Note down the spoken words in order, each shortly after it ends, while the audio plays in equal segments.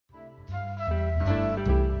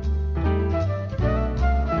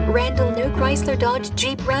Randal New Chrysler Dodge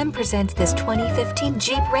Jeep Ram presents this 2015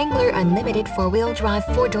 Jeep Wrangler Unlimited 4-wheel drive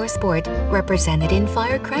 4-door sport, represented in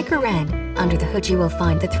firecracker red. Under the hood you will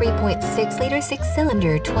find the 3.6-liter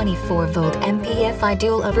 6-cylinder 24-volt MPFI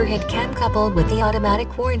dual overhead cam coupled with the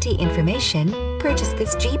automatic warranty information. Purchase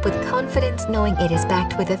this Jeep with confidence knowing it is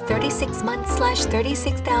backed with a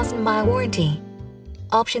 36-month/36,000-mile warranty.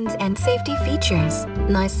 Options and safety features: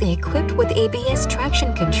 nicely equipped with ABS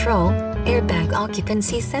traction control, airbag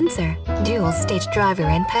occupancy sensor, dual-stage driver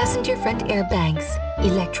and passenger front airbags,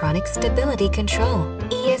 electronic stability control,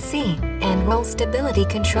 ESC, and roll stability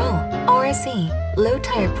control, RSE, low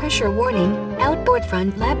tire pressure warning, outboard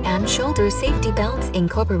front lap and shoulder safety belts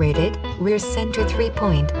incorporated, rear center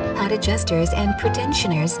 3-point, height adjusters and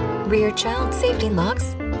pretensioners, rear child safety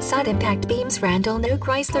locks, side impact beams. Randal New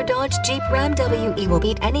Chrysler Dodge Jeep Ram WE will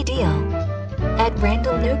beat any deal. At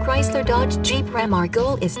Randal New Chrysler Dodge Jeep Ram, our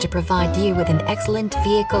goal is to provide you with an excellent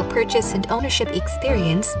vehicle purchase and ownership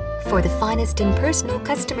experience. For the finest in personal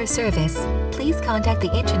customer service, please contact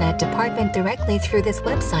the Internet department directly through this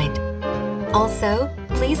website. Also,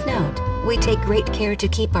 please note, we take great care to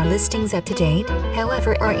keep our listings up to date.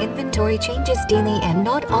 However, our inventory changes daily and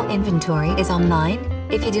not all inventory is online.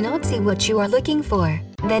 If you do not see what you are looking for,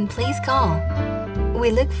 then please call.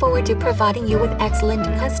 We look forward to providing you with excellent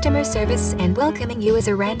customer service and welcoming you as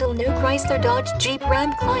a Randal New Chrysler Dodge Jeep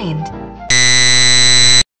Ram client.